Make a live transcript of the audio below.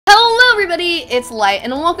everybody, it's Light,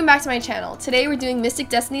 and welcome back to my channel. Today we're doing Mystic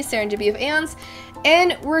Destinies, Serendipity of Aeons,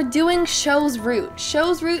 and we're doing Shou's route.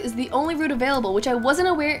 Shou's route is the only route available, which I wasn't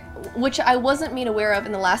made aware of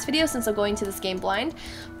in the last video since I'm going to this game blind.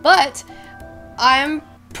 But I'm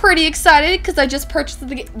pretty excited because I just purchased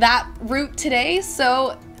that route today.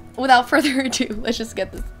 So without further ado, let's just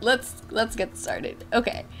get this. Let's get started.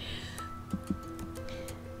 Okay.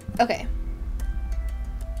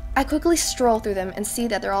 I quickly stroll through them and see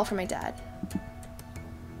that they're all for my dad.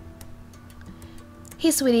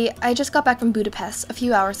 Hey sweetie, I just got back from Budapest a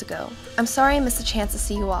few hours ago. I'm sorry I missed the chance to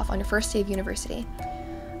see you off on your first day of university.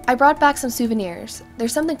 I brought back some souvenirs.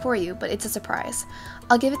 There's something for you, but it's a surprise.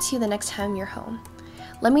 I'll give it to you the next time you're home.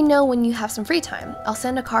 Let me know when you have some free time. I'll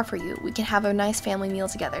send a car for you. We can have a nice family meal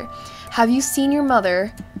together. Have you seen your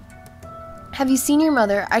mother?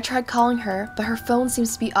 I tried calling her, but her phone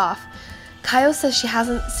seems to be off. Kaio says she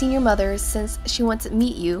hasn't seen your mother since she went to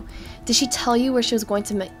meet you. Did she tell you where she was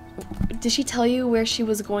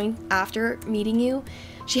going after meeting you?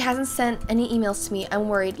 She hasn't sent any emails to me. I'm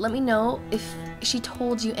worried. Let me know if she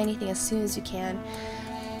told you anything as soon as you can.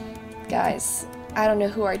 Guys, I don't know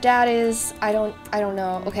who our dad is. I don't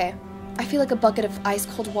know. Okay. I feel like a bucket of ice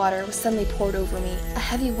cold water was suddenly poured over me. A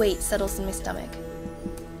heavy weight settles in my stomach.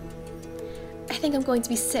 I think I'm going to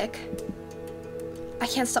be sick. I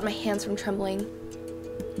can't stop my hands from trembling.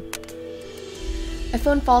 My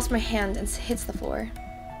phone falls from my hand and hits the floor.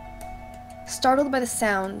 Startled by the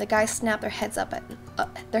sound, the guys snap their heads up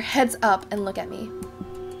and look at me.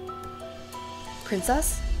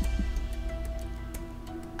 Princess?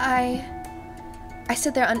 I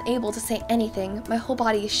sit there unable to say anything. My whole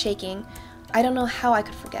body is shaking. I don't know how I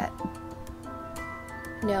could forget.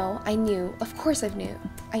 No, I knew. Of course I knew.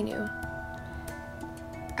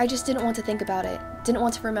 I just didn't want to think about it. Didn't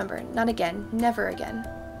want to remember. Not again. Never again.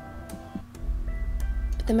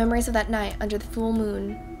 But the memories of that night under the full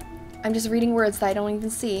moon... I'm just reading words that I don't even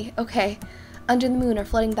see. Okay. Under the moon are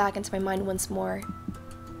flooding back into my mind once more.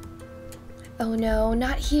 Oh no,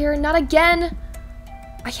 not here, not again!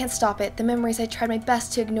 I can't stop it. The memories I tried my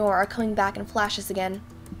best to ignore are coming back in flashes again.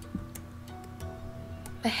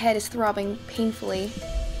 My head is throbbing painfully.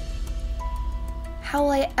 How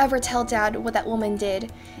will I ever tell Dad what that woman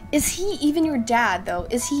did? Is he even your dad, though?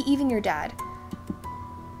 Is he even your dad?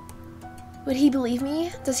 Would he believe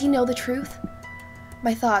me? Does he know the truth?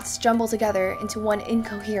 My thoughts jumble together into one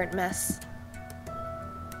incoherent mess.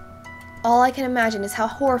 All I can imagine is how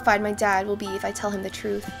horrified my dad will be if I tell him the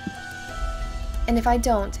truth. And if I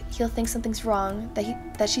don't, he'll think something's wrong,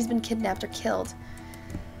 that she's been kidnapped or killed.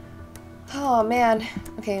 Oh man.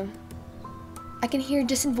 Okay. I can hear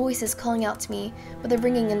distant voices calling out to me, but the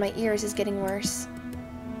ringing in my ears is getting worse.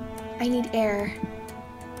 I need air.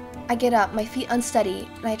 I get up, my feet unsteady,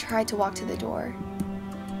 and I try to walk to the door.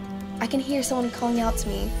 I can hear someone calling out to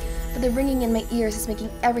me, but the ringing in my ears is making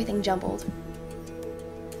everything jumbled.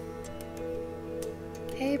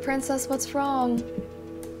 Hey, princess, what's wrong?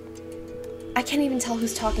 I can't even tell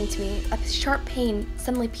who's talking to me. A sharp pain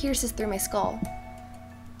suddenly pierces through my skull.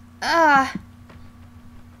 Ah!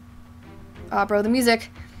 Aw, bro, the music.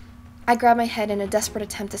 I grab my head in a desperate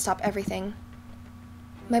attempt to stop everything.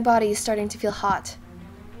 My body is starting to feel hot.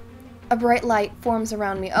 A bright light forms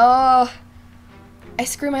around me. Oh! I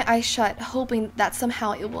screw my eyes shut, hoping that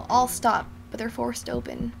somehow it will all stop, but they're forced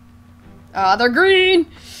open. Ah, they're green!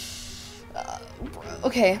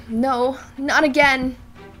 Okay, no, not again!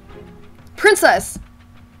 Princess!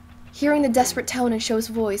 Hearing the desperate tone in Shou's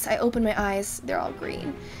voice, I open my eyes. They're all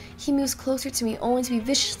green. He moves closer to me, only to be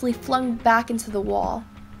viciously flung back into the wall.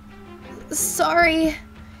 Sorry!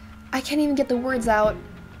 I can't even get the words out.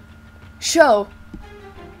 Shou!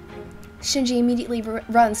 Shinji immediately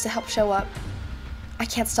runs to help Shou up. I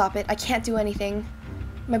can't stop it. I can't do anything.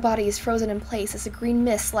 My body is frozen in place as a green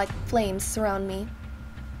mist like flames surround me.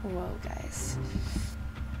 Whoa, guys.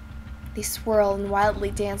 They swirl and wildly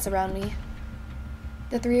dance around me.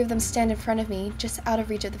 The three of them stand in front of me, just out of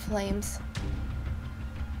reach of the flames.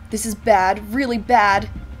 This is bad, really bad.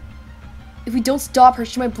 If we don't stop her,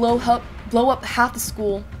 she might blow up half the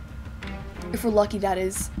school. If we're lucky, that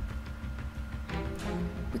is.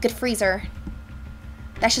 We could freeze her.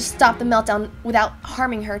 That should stop the meltdown without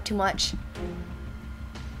harming her too much.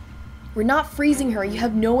 We're not freezing her. You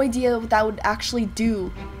have no idea what that would actually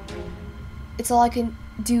do. It's all I can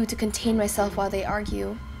do to contain myself while they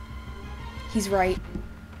argue. He's right.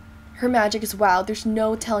 Her magic is wild. There's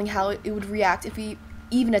no telling how it would react if we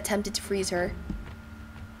even attempted to freeze her.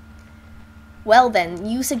 Well then,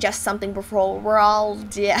 you suggest something before we're all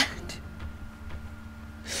dead.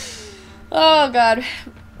 Oh god.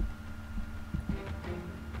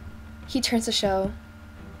 He turns to Shou.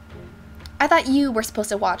 I thought you were supposed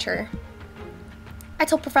to watch her. I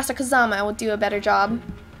told Professor Kazama I would do a better job.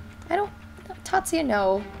 Tatsuya,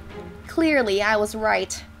 no. Clearly, I was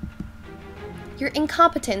right. Your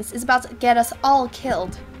incompetence is about to get us all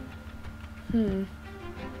killed.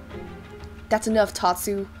 That's enough,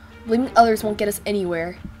 Tatsu. Blaming others won't get us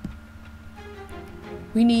anywhere.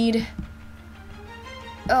 We need...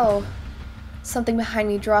 Oh. Something behind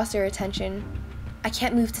me draws their attention. I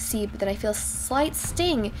can't move to see, but then I feel a slight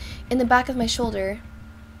sting in the back of my shoulder.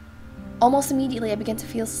 Almost immediately, I begin to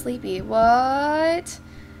feel sleepy. What?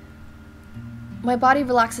 My body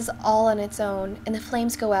relaxes all on its own, and the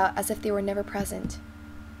flames go out as if they were never present.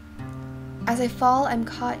 As I fall, I'm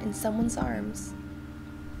caught in someone's arms.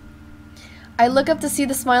 I look up to see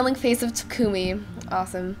the smiling face of Takumi.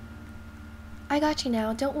 Awesome. I got you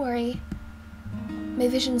now, don't worry. My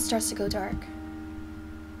vision starts to go dark.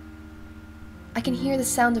 I can hear the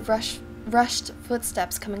sound of rushed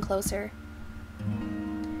footsteps coming closer.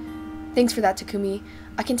 Thanks for that, Takumi.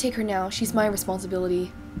 I can take her now. She's my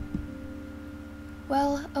responsibility.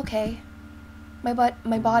 Well, okay. My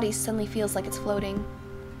body suddenly feels like it's floating.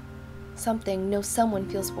 Someone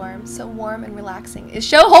feels warm. So warm and relaxing. Is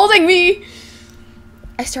Shou holding me?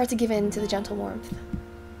 I start to give in to the gentle warmth.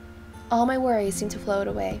 All my worries seem to float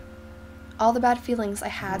away. All the bad feelings I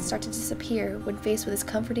had start to disappear when faced with this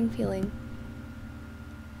comforting feeling.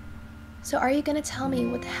 So are you gonna tell me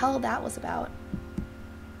what the hell that was about?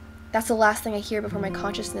 That's the last thing I hear before my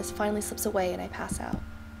consciousness finally slips away and I pass out.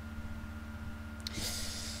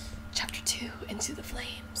 Chapter 2, Into the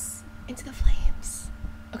Flames. Into the Flames.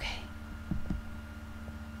 Okay.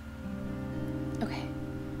 Okay.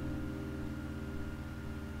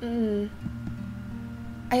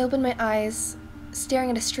 I open my eyes, staring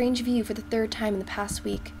at a strange view for the third time in the past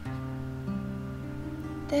week.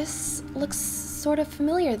 This looks sort of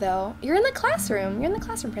familiar, though. You're in the classroom. You're in the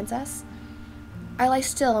classroom, princess. I lie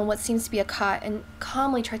still on what seems to be a cot and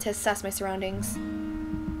calmly try to assess my surroundings.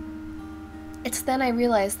 It's then I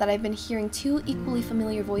realize that I've been hearing two equally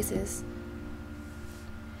familiar voices.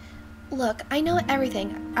 Look, I know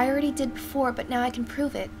everything. I already did before, but now I can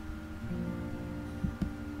prove it.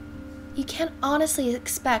 You can't honestly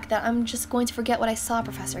expect that I'm just going to forget what I saw,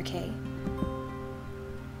 Professor K.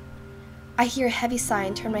 I hear a heavy sigh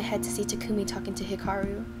and turn my head to see Takumi talking to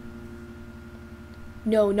Hikaru.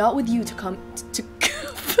 No, not with you,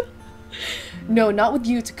 No, not with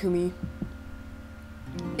you, Takumi.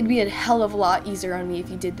 It'd be a hell of a lot easier on me if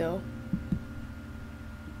you did, though.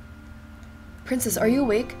 Princess, are you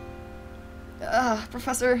awake?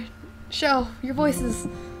 Professor Shou, your voice is...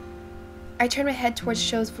 I turn my head towards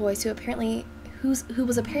Shou's voice, who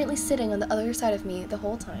was apparently sitting on the other side of me the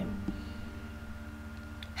whole time.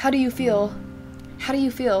 How do you feel? How do you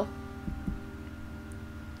feel?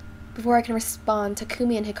 Before I can respond,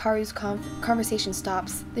 Takumi and Hikaru's conversation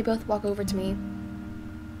stops. They both walk over to me.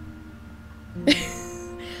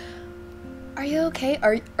 Are you okay?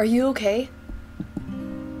 Are you okay?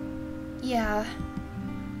 Yeah.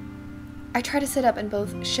 I try to sit up and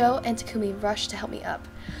both Shou and Takumi rush to help me up.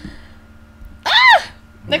 Ah!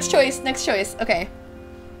 Next choice, next choice. Okay.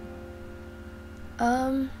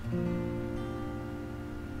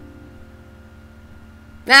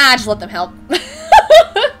 Nah, just let them help.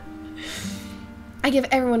 I give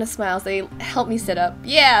everyone a smile as they help me sit up.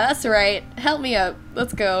 Yeah, that's right. Help me up.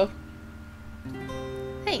 Let's go.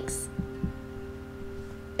 Thanks.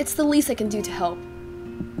 It's the least I can do to help.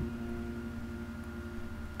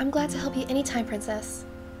 I'm glad to help you anytime, Princess.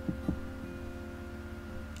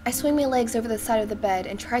 I swing my legs over the side of the bed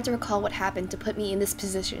and try to recall what happened to put me in this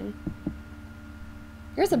position.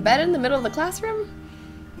 There's a bed in the middle of the classroom?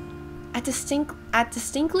 At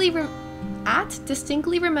distinctly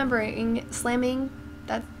remembering slamming...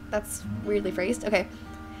 That's weirdly phrased. Okay.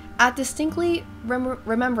 At distinctly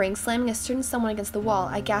remembering slamming a certain someone against the wall,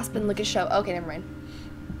 I gasp and look at Shou. Okay, never mind.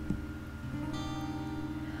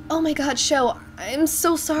 Oh my god, Shou, I'm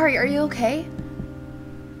so sorry. Are you okay?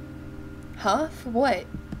 Huh? For what?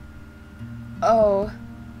 Oh.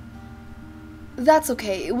 That's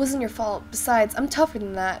okay. It wasn't your fault. Besides, I'm tougher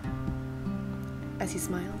than that. As he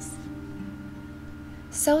smiles.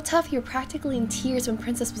 So tough you're practically in tears when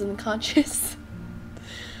Princess was unconscious.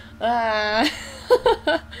 I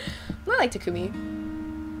like Takumi.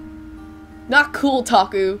 Not cool,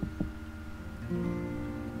 Taku.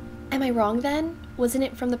 Am I wrong then? Wasn't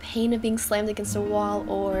it from the pain of being slammed against a wall,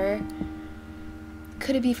 or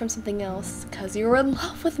could it be from something else? 'Cause you were in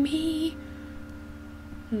love with me.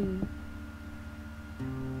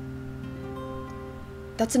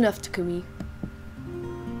 That's enough, Takumi.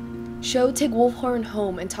 Shou, take Wolfhorn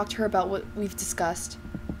home and talk to her about what we've discussed.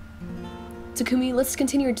 Takumi, let's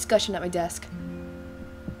continue our discussion at my desk.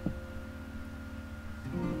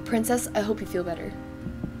 Princess, I hope you feel better.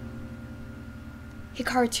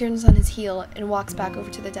 Hikaru turns on his heel and walks back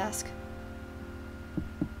over to the desk.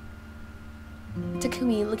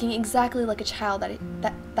 Takumi, looking exactly like a child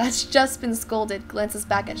that's just been scolded, glances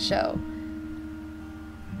back at Shou.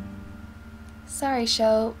 Sorry,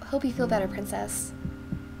 Shou. Hope you feel better, Princess.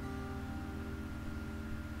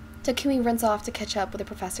 Takumi runs off to catch up with the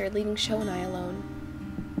professor, leaving Shou and I alone.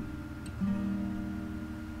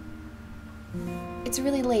 It's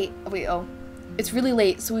really late. Oh, wait, oh. It's really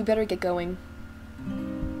late, so we better get going.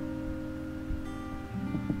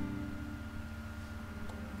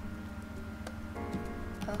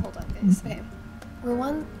 Hold on, guys. Okay.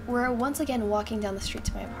 We're once again walking down the street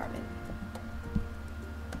to my apartment.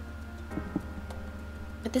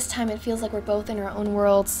 But this time it feels like we're both in our own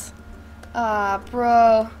worlds. Ah,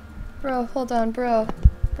 bro. Bro, hold on, bro.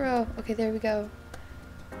 Bro. Okay, there we go.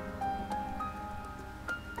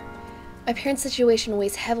 My parents' situation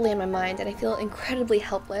weighs heavily on my mind, and I feel incredibly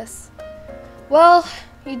helpless. Well,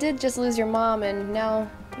 you did just lose your mom, and now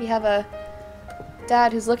you have a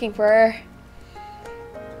dad who's looking for her.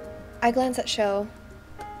 I glance at Shou.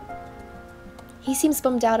 He seems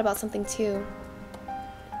bummed out about something too.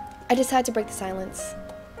 I decide to break the silence.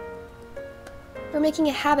 We're making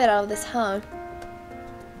a habit out of this, huh?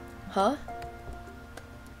 Huh?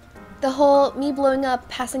 The whole me blowing up,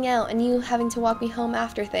 passing out, and you having to walk me home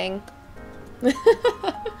after thing.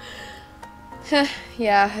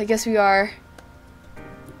 Yeah, I guess we are.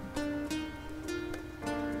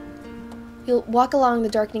 You'll walk along the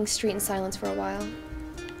darkening street in silence for a while.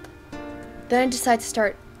 Then I decide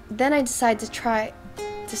to try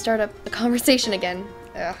to start up a conversation again.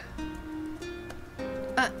 Ugh.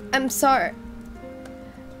 I'm sorry.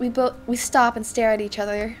 We stop and stare at each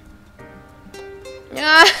other.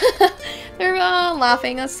 They're all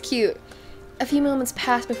laughing. That's cute. A few moments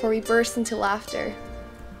pass before we burst into laughter.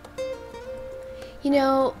 You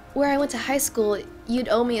know, where I went to high school, you'd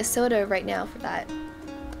owe me a soda right now for that.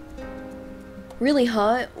 Really,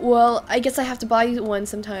 huh? Well, I guess I have to buy you one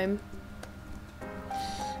sometime.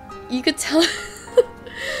 You could tell.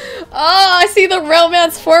 Oh, I see the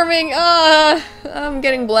romance forming. I'm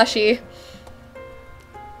getting blushy.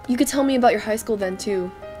 You could tell me about your high school then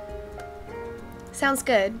too. Sounds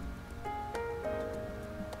good.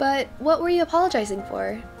 But what were you apologizing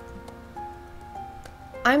for?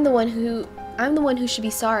 I'm the one who should be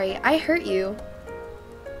sorry. I hurt you.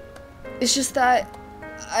 It's just that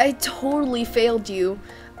I totally failed you.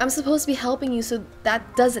 I'm supposed to be helping you so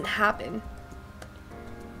that doesn't happen.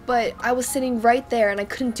 But I was sitting right there and I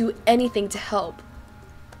couldn't do anything to help.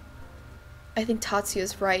 I think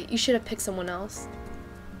Tatsuya's right. You should have picked someone else.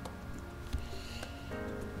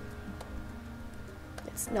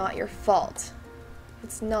 It's not your fault.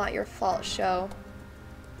 It's not your fault, Shou.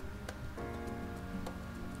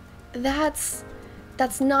 That's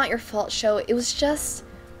not your fault, Shou. It was just...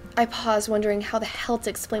 I paused, wondering how the hell to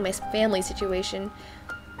explain my family situation.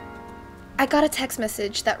 I got a text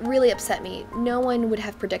message that really upset me. No one would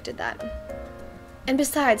have predicted that. And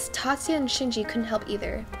besides, Tatsuya and Shinji couldn't help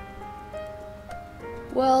either.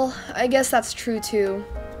 Well, I guess that's true too.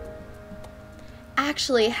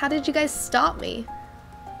 Actually, how did you guys stop me?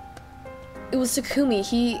 It was Takumi.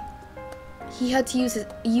 He had to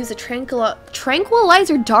use a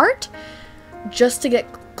tranquilizer dart just to get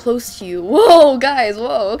close to you. Whoa, guys,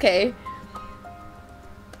 whoa, okay.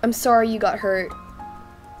 I'm sorry you got hurt.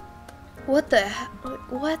 What the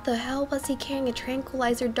hell was he carrying a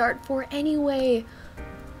tranquilizer dart for anyway?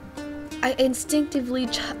 I instinctively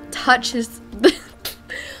touched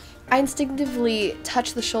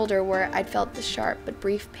the shoulder where I'd felt the sharp but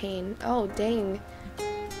brief pain. Oh, dang.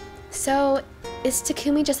 So, is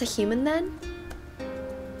Takumi just a human then?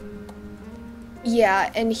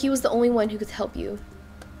 Yeah, and he was the only one who could help you.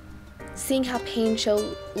 Seeing how pained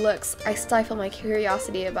Shou looks, I stifle my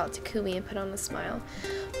curiosity about Takumi and put on a smile.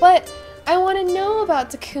 But I want to know about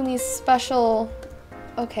Takumi's special...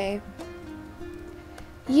 Okay.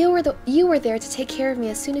 You were there to take care of me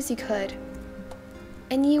as soon as you could.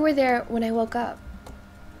 And you were there when I woke up.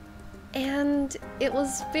 And it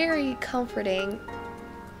was very comforting.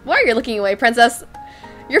 Why are you looking away, princess?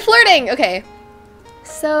 You're flirting! Okay.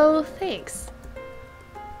 So, thanks.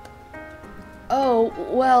 Oh,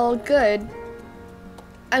 well, good.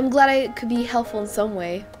 I'm glad I could be helpful in some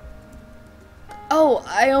way. Oh,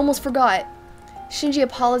 I almost forgot. Shinji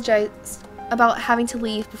apologized about having to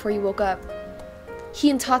leave before you woke up. He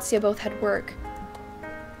and Tatsuya both had work.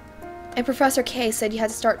 And Professor K said you had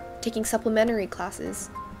to start taking supplementary classes.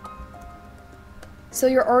 So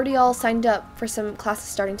you're already all signed up for some classes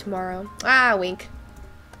starting tomorrow. Ah, wink.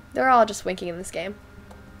 They're all just winking in this game.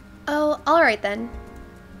 Oh, alright then.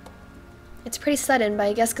 It's pretty sudden, but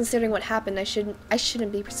I guess considering what happened, I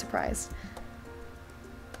shouldn't be surprised.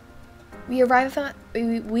 We arrive at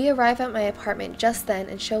my apartment just then,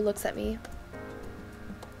 and Shou looks at me.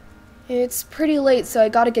 It's pretty late, so I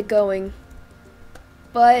gotta get going.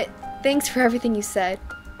 But thanks for everything you said.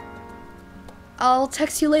 I'll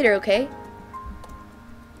text you later, okay?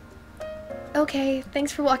 Okay,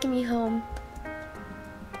 thanks for walking me home.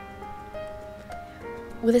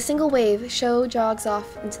 With a single wave, Shou jogs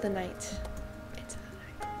off into the night.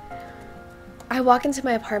 I walk into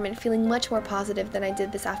my apartment feeling much more positive than I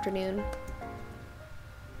did this afternoon.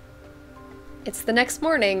 It's the next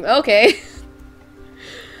morning. Okay.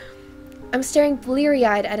 I'm staring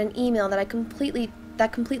bleary-eyed at an email that completely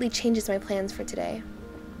changes my plans for today.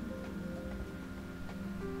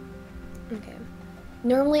 Okay.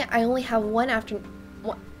 Normally I only have one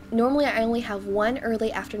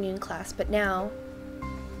early afternoon class, but now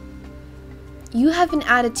you have been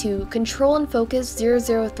added to Control and Focus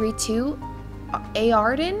 0032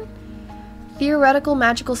 Aeon's, Theoretical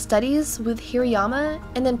Magical Studies with Hirayama,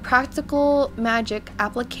 and then Practical Magic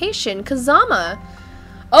Application, Kazama.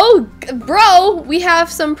 Oh, bro, we have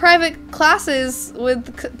some private classes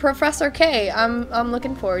with Professor K. I'm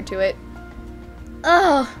looking forward to it.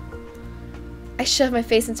 Oh, I shoved my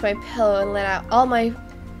face into my pillow and let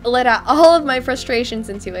out all of my frustrations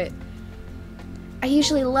into it. I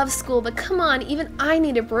usually love school, but come on, even I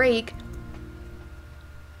need a break.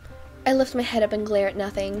 I lift my head up and glare at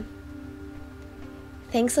nothing.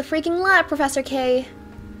 Thanks a freaking lot, Professor K.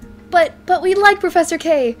 But we like Professor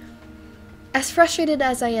K. As frustrated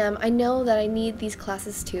as I am, I know that I need these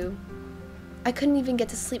classes too. I couldn't even get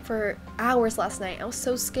to sleep for hours last night. I was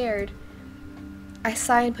so scared. I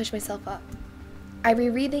sigh and push myself up. I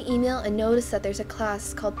reread the email and notice that there's a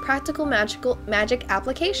class called Practical Magic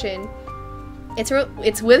Application.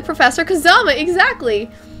 It's with Professor Kazama, exactly!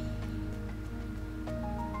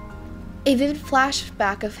 A vivid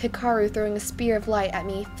flashback of Hikaru throwing a spear of light at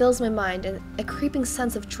me fills my mind, and a creeping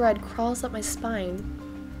sense of dread crawls up my spine.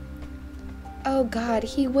 Oh god,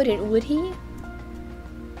 he wouldn't, would he?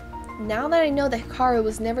 Now that I know that Hikaru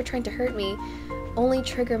was never trying to hurt me, only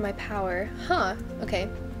trigger my power. Huh, okay.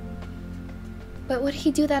 But would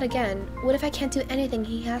he do that again? What if I can't do anything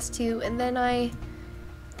he has to, and then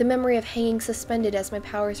The memory of hanging suspended as my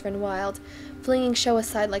powers run wild, flinging Shou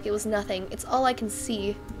aside like it was nothing. It's all I can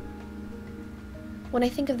see. When I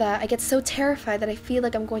think of that, I get so terrified that I feel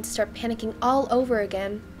like I'm going to start panicking all over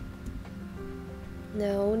again.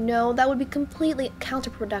 No, that would be completely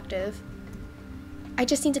counterproductive. I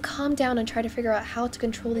just need to calm down and try to figure out how to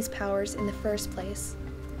control these powers in the first place.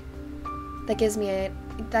 That gives me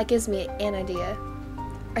an idea.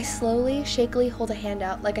 I slowly, shakily hold a hand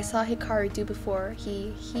out like I saw Hikaru do before.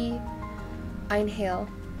 I inhale.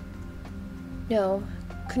 No,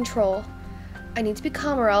 control. I need to be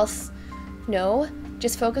calm or else. No,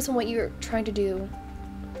 just focus on what you're trying to do.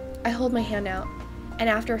 I hold my hand out, and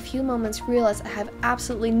after a few moments realize I have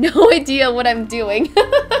absolutely no idea what I'm doing.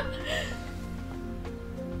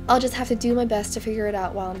 I'll just have to do my best to figure it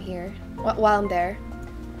out while I'm there.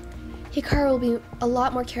 Hikaru will be a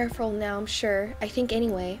lot more careful now, I'm sure. I think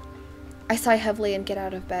anyway. I sigh heavily and get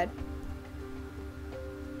out of bed.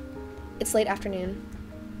 It's late afternoon.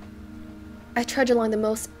 I trudge along the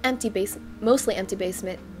mostly empty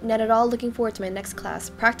basement, not at all looking forward to my next class,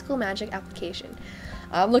 Practical Magic Application.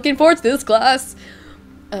 I'm looking forward to this class!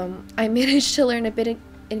 I managed to learn a bit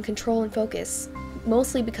in Control and Focus,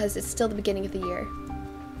 mostly because it's still the beginning of the year.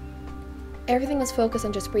 Everything was focused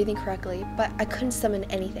on just breathing correctly, but I couldn't summon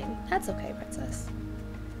anything. That's okay, princess.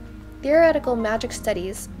 Theoretical Magic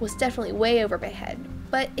Studies was definitely way over my head,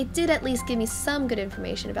 but it did at least give me some good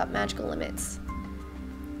information about magical limits.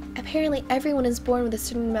 Apparently everyone is born with a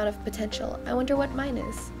certain amount of potential. I wonder what mine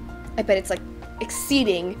is. I bet it's like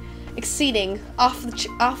exceeding off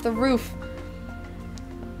the roof.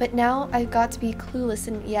 But now I've got to be clueless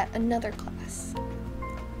in yet another class.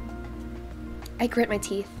 I grit my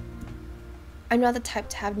teeth. I'm not the type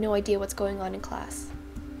to have no idea what's going on in class.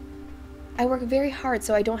 I work very hard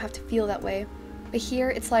so I don't have to feel that way, but here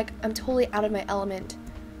it's like I'm totally out of my element.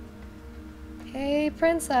 Hey,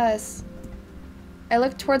 princess. I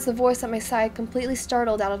look towards the voice at my side, completely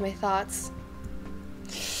startled out of my thoughts.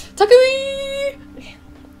 Takumi!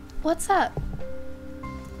 What's up?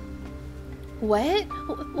 What?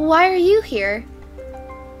 Why are you here?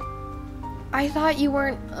 I thought you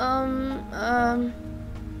weren't,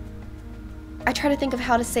 I try to think of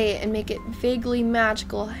how to say it and make it vaguely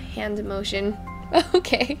magical hand motion.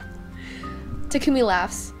 Okay. Takumi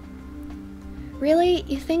laughs. Really?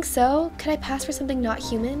 You think so? Could I pass for something not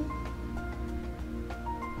human?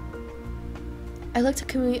 I looked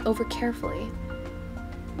Takumi over carefully.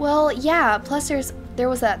 Well, yeah, plus there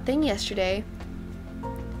was that thing yesterday.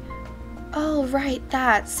 Oh, right,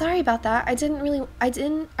 that. Sorry about that.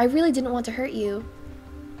 I really didn't want to hurt you.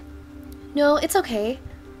 No, it's okay.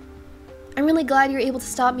 I'm really glad you were able to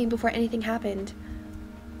stop me before anything happened.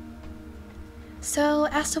 So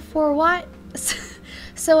as for why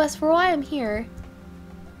I'm here,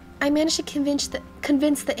 I managed to convince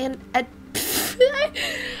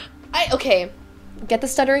okay. Get the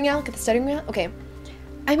stuttering out? Okay.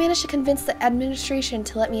 I managed to convince the administration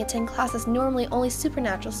to let me attend classes normally only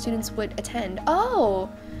supernatural students would attend. Oh,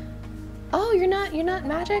 you're not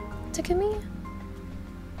magic, Takumi?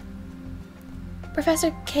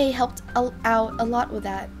 Professor K helped out a lot with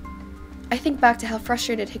that. I think back to how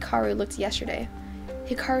frustrated Hikaru looked yesterday.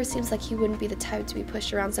 Hikaru seems like he wouldn't be the type to be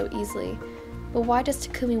pushed around so easily, but why does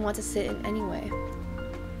Takumi want to sit in anyway?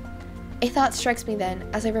 A thought strikes me then,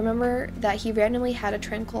 as I remember that he randomly had a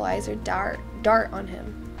tranquilizer dart on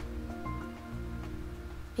him.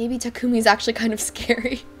 Maybe Takumi's actually kind of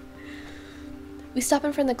scary. We stop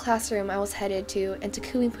in front of the classroom I was headed to, and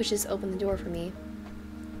Takumi pushes open the door for me.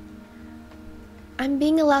 I'm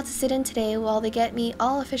being allowed to sit in today while they get me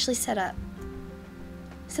all officially set up.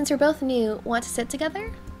 Since we're both new, want to sit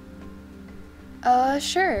together?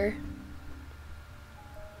 Sure.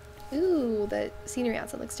 Ooh, the scenery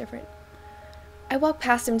outside looks different. I walk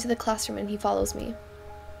past him to the classroom and he follows me.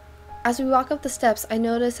 As we walk up the steps, I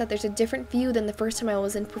notice that there's a different view than the first time I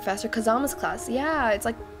was in Professor Kazama's class. Yeah, it's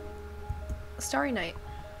like Starry Night.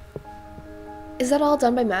 Is that all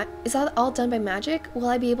done by magic? Will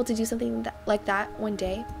I be able to do something like that one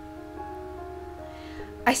day?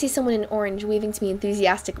 I see someone in orange waving to me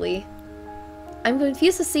enthusiastically. I'm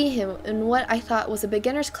confused to see him in what I thought was a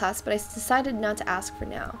beginner's class, but I decided not to ask for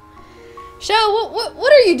now. Shou,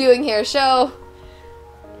 what are you doing here, Shou?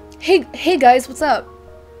 Hey guys, what's up?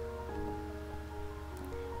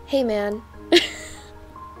 Hey man.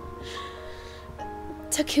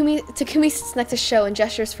 Takumi sits next to Shou and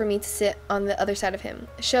gestures for me to sit on the other side of him.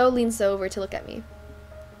 Shou leans over to look at me.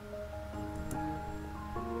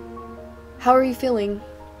 How are you feeling?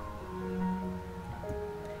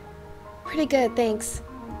 Pretty good, thanks.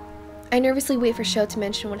 I nervously wait for Shou to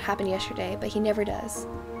mention what happened yesterday, but he never does.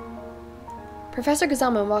 Professor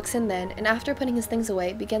Kazama walks in then, and after putting his things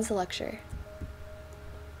away, begins the lecture.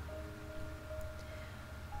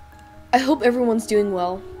 I hope everyone's doing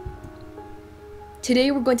well. Today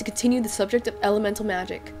we're going to continue the subject of elemental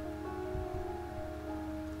magic.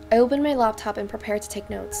 I open my laptop and prepare to take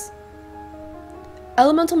notes.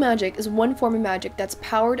 Elemental magic is one form of magic that's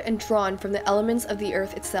powered and drawn from the elements of the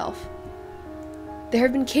earth itself. There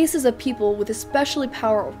have been cases of people with especially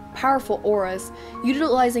powerful auras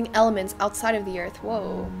utilizing elements outside of the earth.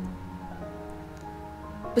 Whoa.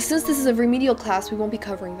 But since this is a remedial class, we won't be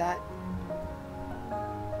covering that.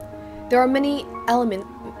 There are many elements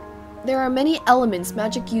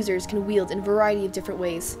magic users can wield in a variety of different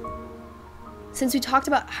ways. Since we talked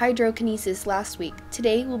about hydrokinesis last week,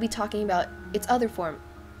 today we'll be talking about its other form,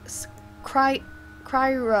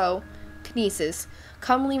 cryokinesis,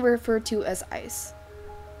 commonly referred to as ice.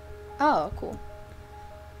 Oh, cool.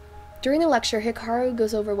 During the lecture, Hikaru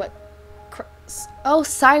goes over what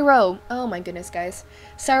Syro! Oh my goodness, guys.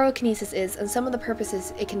 Syrokinesis is, and some of the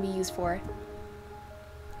purposes it can be used for.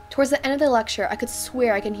 Towards the end of the lecture, I could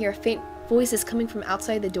swear I can hear faint voices coming from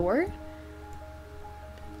outside the door.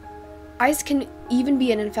 Ice can even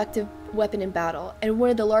be an effective weapon in battle, and one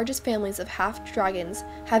of the largest families of half-dragons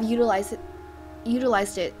have utilized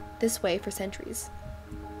it this way for centuries.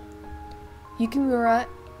 Yukimura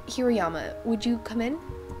Hirayama, would you come in?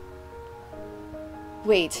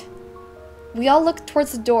 Wait. We all look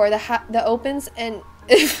towards the door that opens and...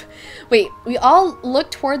 we all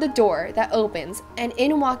look toward the door that opens, and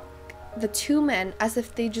in walk the two men as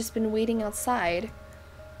if they'd just been waiting outside.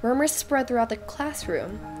 Murmurs spread throughout the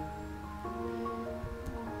classroom.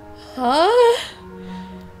 Huh?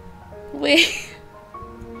 Wait.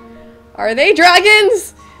 Are they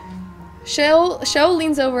dragons? Shou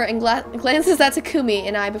leans over and glances at Takumi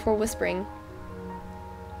and I before whispering.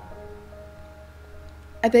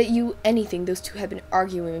 I bet you anything those two have been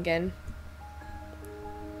arguing again.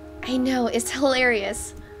 I know, it's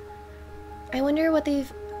hilarious. I wonder what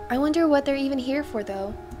they're even here for,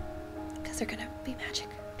 though. Because they're gonna be magic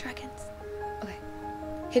dragons. Okay.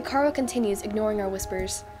 Hikaru continues, ignoring our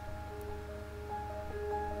whispers.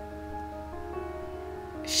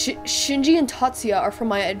 Shinji and Tatsuya are from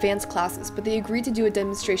my advanced classes, but they agreed to do a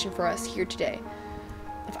demonstration for us here today.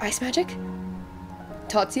 Of ice magic?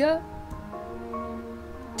 Tatsuya?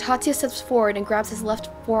 Tatsuya steps forward and grabs his left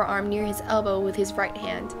forearm near his elbow with his right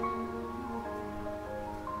hand.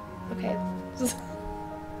 Okay.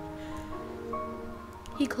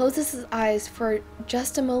 He closes his eyes for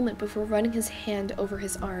just a moment before running his hand over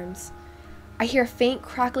his arms. I hear a faint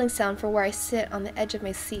crackling sound from where I sit on the edge of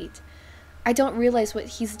my seat. I don't realize what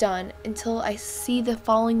he's done until I see the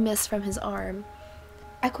falling mist from his arm.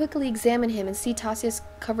 I quickly examine him and see Tatsuya's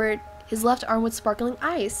covered his left arm with sparkling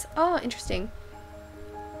ice. Oh, interesting.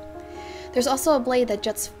 There's also a blade that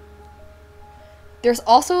juts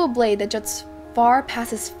far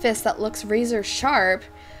past his fist that looks razor sharp.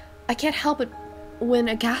 I can't help it when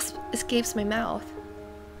a gasp escapes my mouth.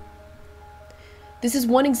 This is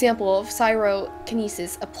one example of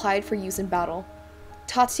pyrokinesis applied for use in battle.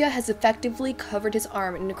 Tatsuya has effectively covered his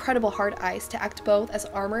arm in incredible hard ice to act both as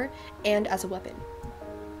armor and as a weapon.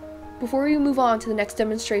 Before we move on to the next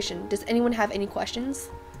demonstration, does anyone have any questions?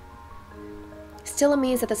 Still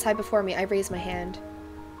amazed at the sight before me, I raise my hand.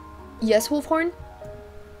 Yes, Wolfhorn?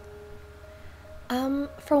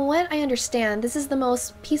 From what I understand, this is the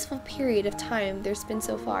most peaceful period of time there's been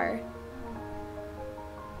so far.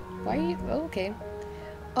 Why? Oh, okay.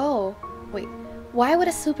 Oh, wait. Why would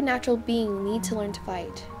a supernatural being need to learn to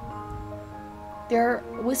fight? There are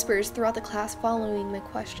whispers throughout the class following my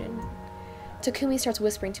question. Takumi starts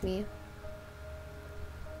whispering to me.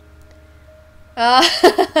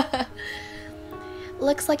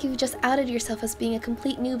 Looks like you've just outed yourself as being a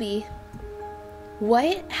complete newbie.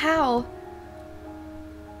 What? How?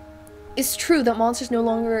 It's true that monsters no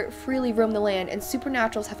longer freely roam the land, and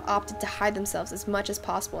supernaturals have opted to hide themselves as much as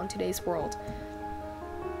possible in today's world.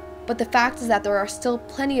 But the fact is that there are still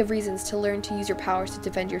plenty of reasons to learn to use your powers to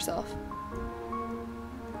defend yourself.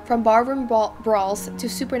 From barroom brawls to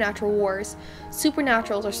supernatural wars,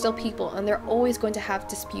 supernaturals are still people, and they're always going to have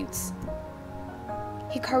disputes.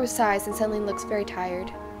 Hikaru sighs and suddenly looks very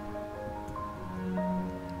tired.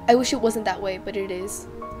 I wish it wasn't that way, but it is.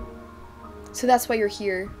 So that's why you're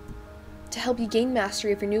here. To help you gain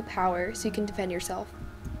mastery of your new power so you can defend yourself.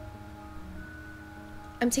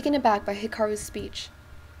 I'm taken aback by Hikaru's speech.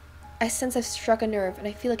 I sense I've struck a nerve, and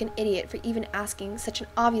I feel like an idiot for even asking such an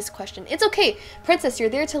obvious question. It's okay, Princess, you're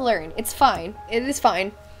there to learn. It's fine. It is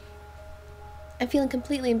fine. I'm feeling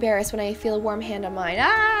completely embarrassed when I feel a warm hand on mine.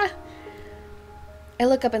 Ah! I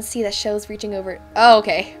look up and see that Shou's reaching over. Oh,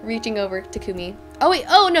 okay. Reaching over Takumi. Oh, wait.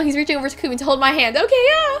 Oh, no, he's reaching over Takumi to hold my hand. Okay,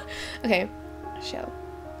 yeah. Okay. Shou.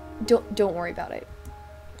 Don't worry about it.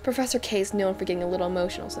 Professor K is known for getting a little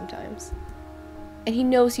emotional sometimes. And he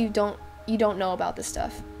knows you don't know about this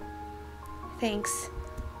stuff. Thanks.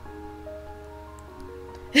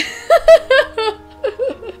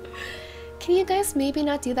 Can you guys maybe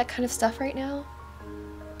not do that kind of stuff right now?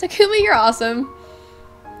 Takumi, you're awesome.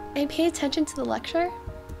 And pay attention to the lecture.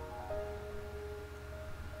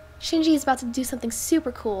 Shinji is about to do something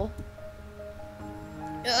super cool.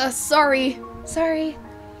 Sorry.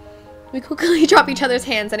 We quickly drop each other's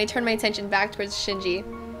hands and I turn my attention back towards Shinji.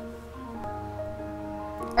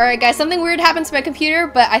 Alright guys, something weird happened to my computer,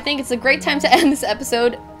 but I think it's a great time to end this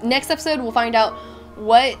episode. Next episode, we'll find out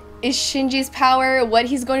what is Shinji's power, what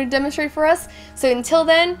he's going to demonstrate for us. So until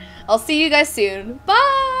then, I'll see you guys soon.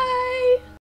 Bye!